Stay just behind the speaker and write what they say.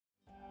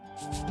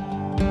More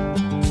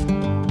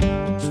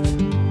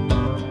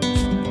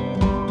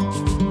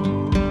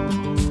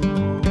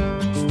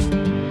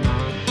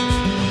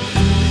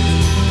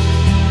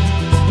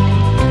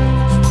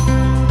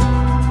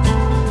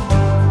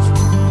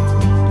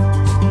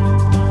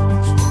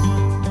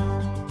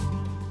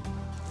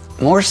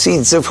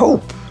Seeds of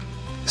Hope,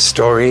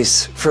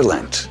 Stories for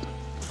Lent.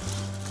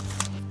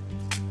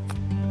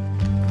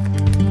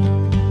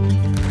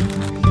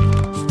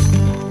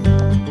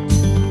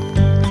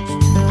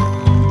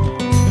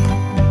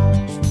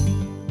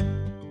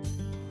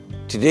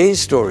 Today's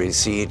story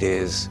seed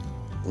is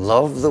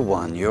Love the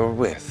One You're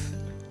With.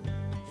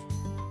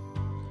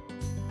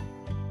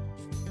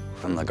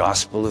 From the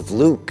Gospel of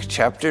Luke,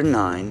 chapter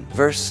 9,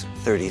 verse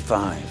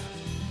 35.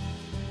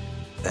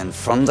 Then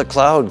from the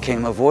cloud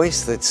came a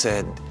voice that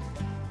said,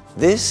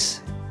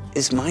 "This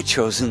is my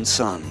chosen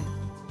Son.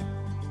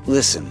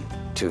 Listen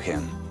to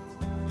him."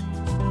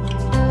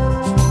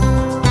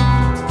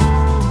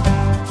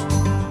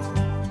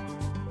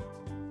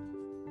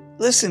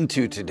 Listen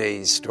to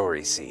today's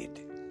story seed.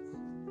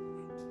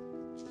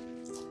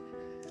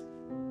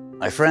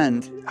 My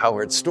friend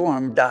Howard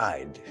Storm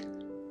died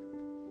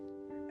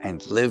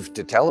and lived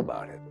to tell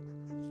about it.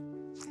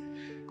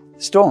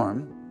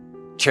 Storm,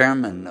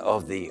 chairman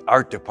of the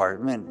art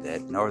department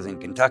at Northern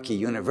Kentucky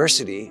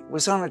University,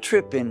 was on a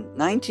trip in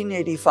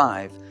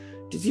 1985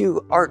 to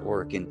view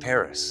artwork in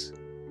Paris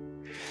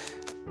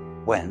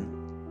when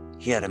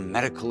he had a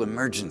medical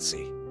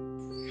emergency.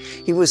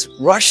 He was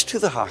rushed to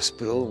the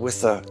hospital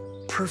with a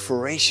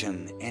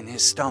perforation in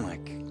his stomach.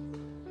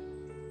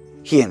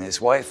 He and his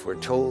wife were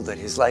told that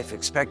his life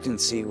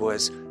expectancy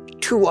was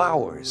 2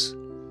 hours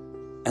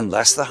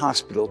unless the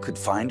hospital could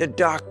find a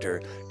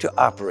doctor to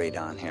operate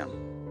on him.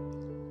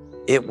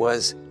 It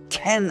was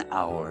 10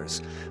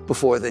 hours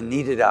before the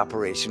needed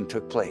operation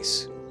took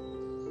place.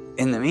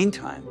 In the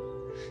meantime,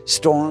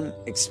 Storm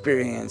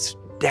experienced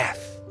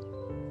death,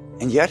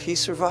 and yet he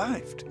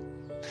survived.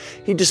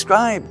 He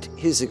described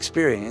his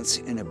experience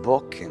in a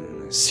book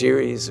and a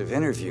series of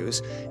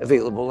interviews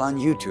available on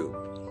YouTube.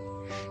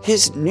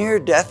 His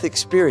near-death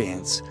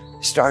experience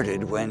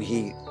started when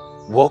he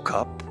woke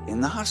up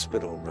in the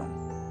hospital room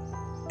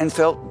and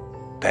felt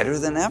better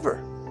than ever.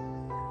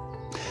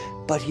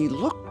 But he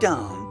looked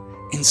down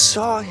and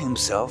saw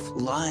himself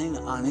lying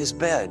on his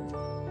bed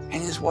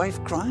and his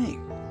wife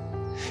crying.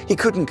 He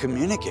couldn't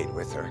communicate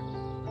with her.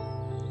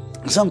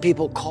 Some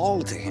people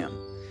called to him,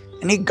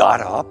 and he got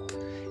up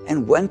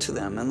and went to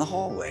them in the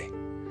hallway.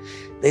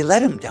 They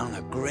led him down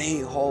a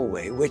gray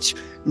hallway, which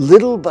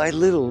little by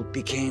little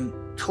became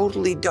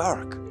totally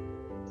dark.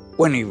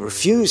 When he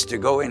refused to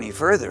go any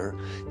further,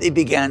 they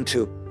began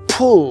to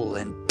pull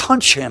and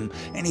punch him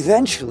and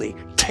eventually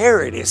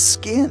tear at his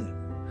skin.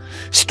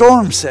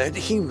 Storm said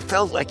he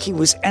felt like he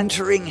was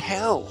entering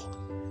hell,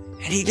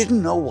 and he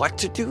didn't know what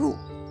to do.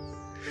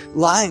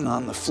 Lying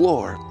on the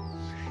floor,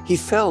 he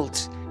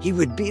felt he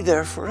would be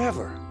there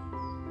forever.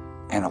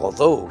 And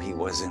although he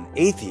was an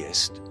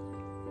atheist,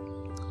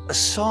 a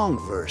song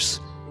verse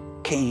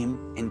came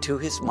into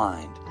his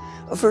mind,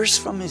 a verse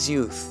from his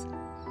youth.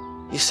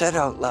 He said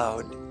out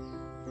loud,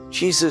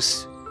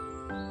 Jesus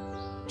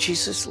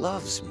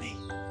loves me."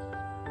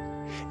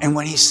 And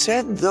when he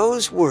said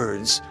those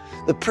words,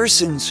 the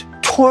persons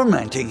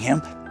tormenting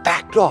him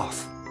backed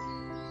off.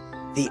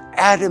 The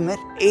adamant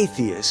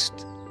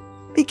atheist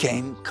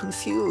became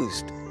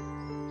confused.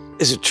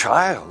 As a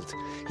child,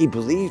 he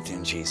believed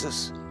in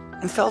Jesus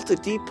and felt a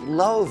deep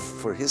love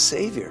for his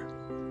Savior.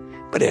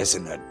 But as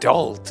an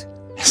adult,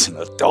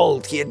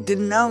 he had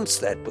denounced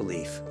that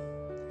belief.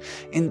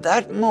 In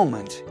that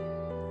moment,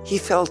 he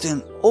felt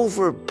an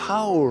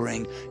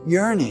overpowering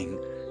yearning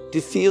to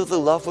feel the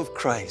love of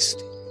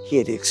Christ he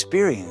had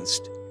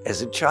experienced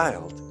as a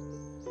child.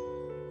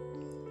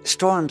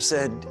 Storm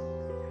said,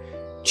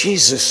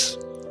 "Jesus,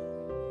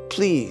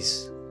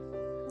 please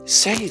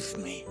save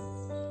me."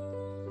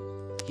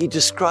 He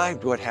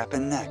described what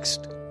happened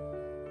next.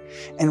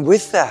 And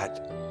with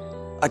that,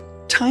 a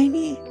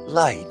tiny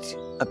light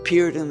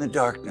appeared in the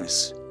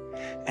darkness,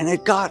 and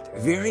it got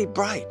very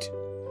bright,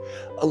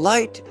 a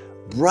light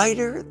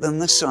brighter than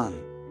the sun.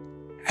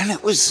 And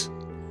it was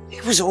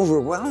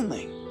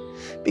overwhelming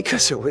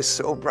because it was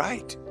so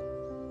bright.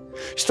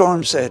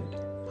 Storm said,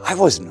 "I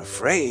wasn't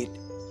afraid,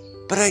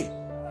 but I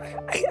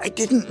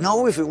didn't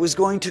know if it was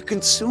going to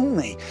consume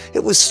me.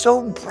 It was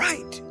so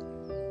bright.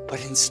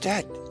 But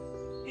instead,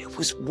 it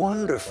was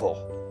wonderful,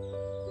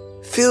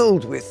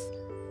 filled with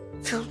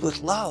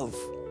love."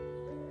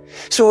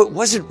 So it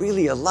wasn't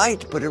really a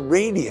light, but a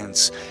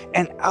radiance,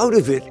 and out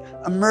of it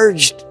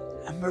emerged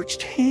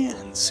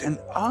hands and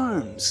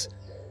arms,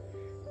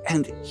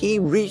 and he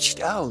reached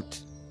out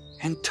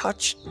and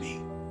touched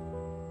me.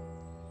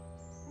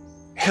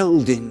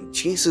 Held in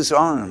Jesus'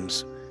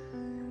 arms,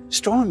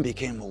 Storm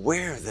became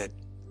aware that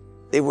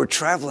they were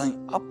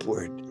traveling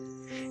upward,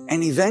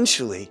 and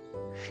eventually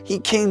he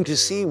came to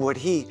see what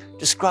he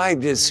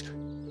described as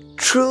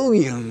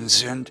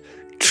trillions and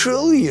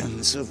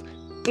trillions of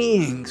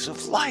beings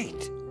of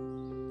light.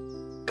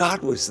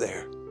 God was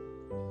there.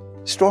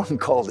 Storm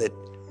called it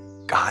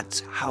God's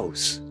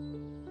house.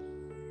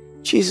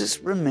 Jesus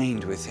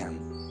remained with him,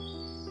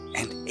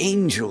 and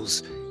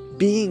angels,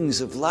 beings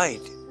of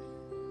light,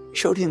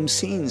 showed him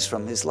scenes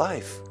from his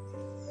life.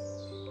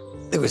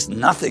 There was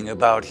nothing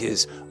about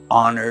his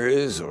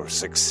honors or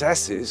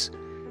successes.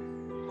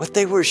 What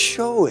they were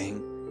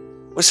showing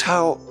was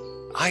how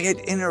I had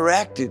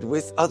interacted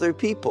with other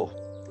people.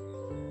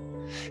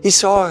 He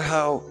saw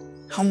how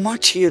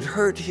much he had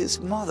hurt his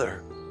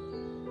mother,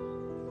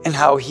 and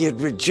how he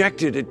had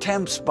rejected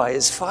attempts by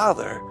his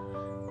father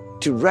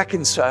to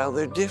reconcile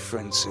their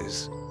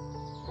differences.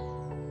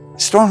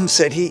 Storm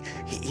said he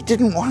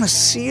didn't want to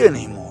see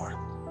anymore.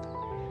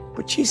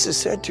 But Jesus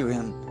said to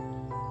him,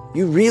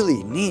 "You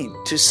really need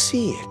to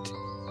see it.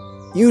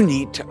 You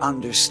need to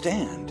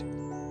understand."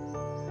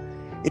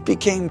 It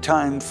became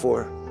time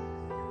for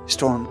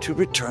Storm to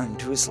return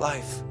to his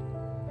life.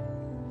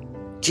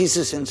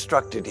 Jesus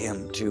instructed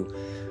him to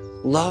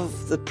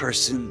love the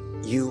person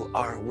you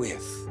are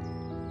with.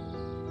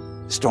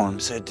 Storm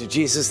said to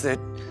Jesus that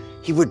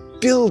he would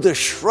build a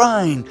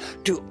shrine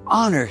to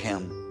honor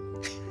him.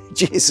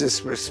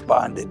 Jesus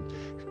responded,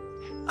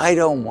 "I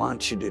don't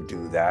want you to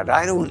do that.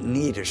 I don't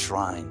need a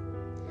shrine.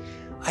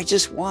 I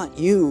just want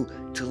you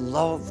to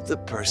love the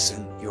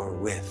person you're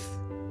with."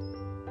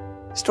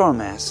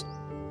 Storm asked,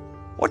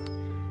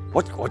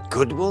 What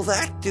good will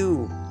that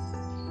do?"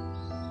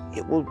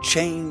 "It will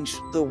change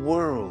the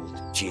world,"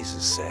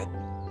 Jesus said.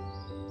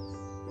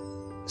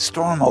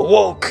 Storm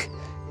awoke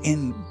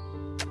in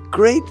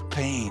great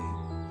pain,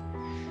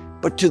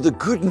 but to the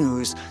good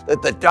news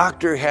that the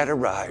doctor had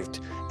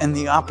arrived and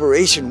the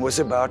operation was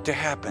about to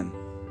happen.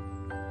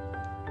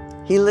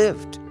 He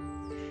lived,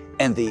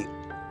 and the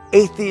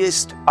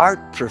atheist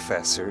art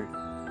professor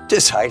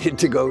decided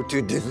to go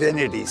to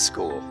divinity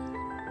school.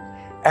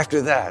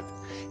 After that,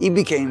 he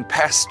became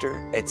pastor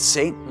at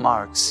St.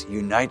 Mark's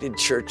United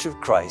Church of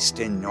Christ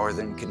in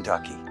northern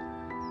Kentucky.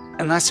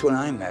 And that's when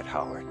I met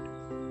Howard.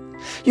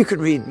 You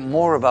can read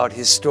more about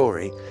his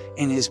story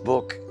in his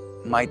book,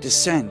 My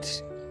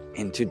Descent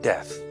into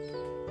Death.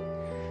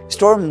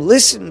 Storm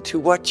listened to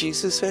what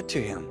Jesus said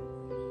to him.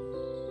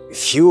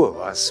 Few of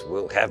us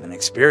will have an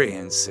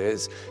experience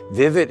as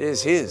vivid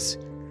as his,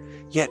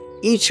 yet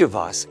each of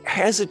us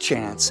has a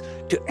chance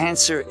to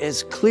answer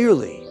as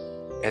clearly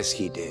as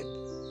he did.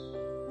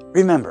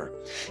 Remember,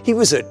 he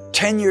was a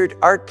tenured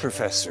art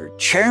professor,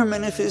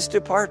 chairman of his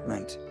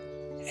department,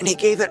 and he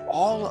gave it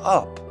all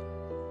up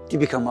to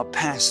become a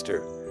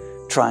pastor,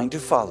 trying to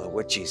follow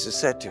what Jesus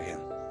said to him.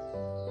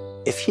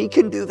 If he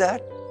can do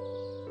that,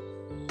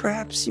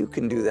 perhaps you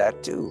can do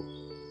that too.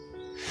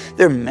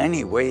 There are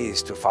many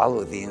ways to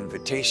follow the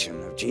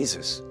invitation of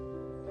Jesus.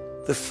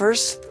 The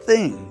first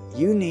thing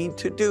you need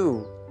to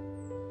do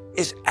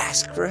is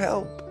ask for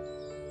help,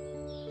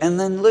 and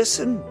then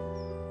listen.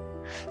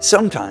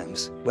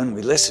 Sometimes when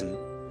we listen,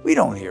 we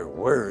don't hear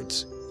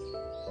words.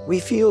 We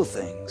feel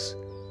things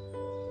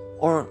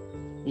or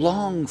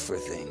long for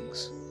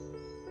things.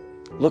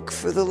 Look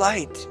for the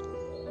light.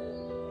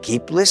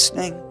 Keep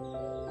listening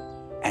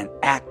and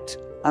act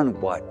on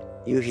what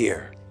you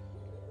hear.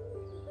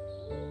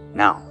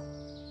 Now,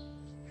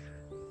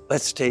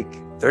 let's take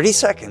 30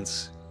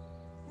 seconds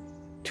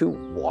to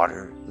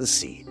water the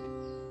seed.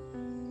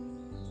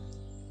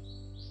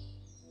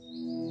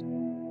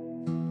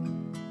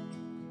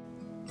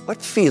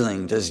 What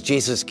feeling does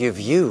Jesus give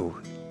you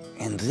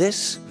in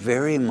this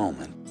very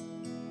moment?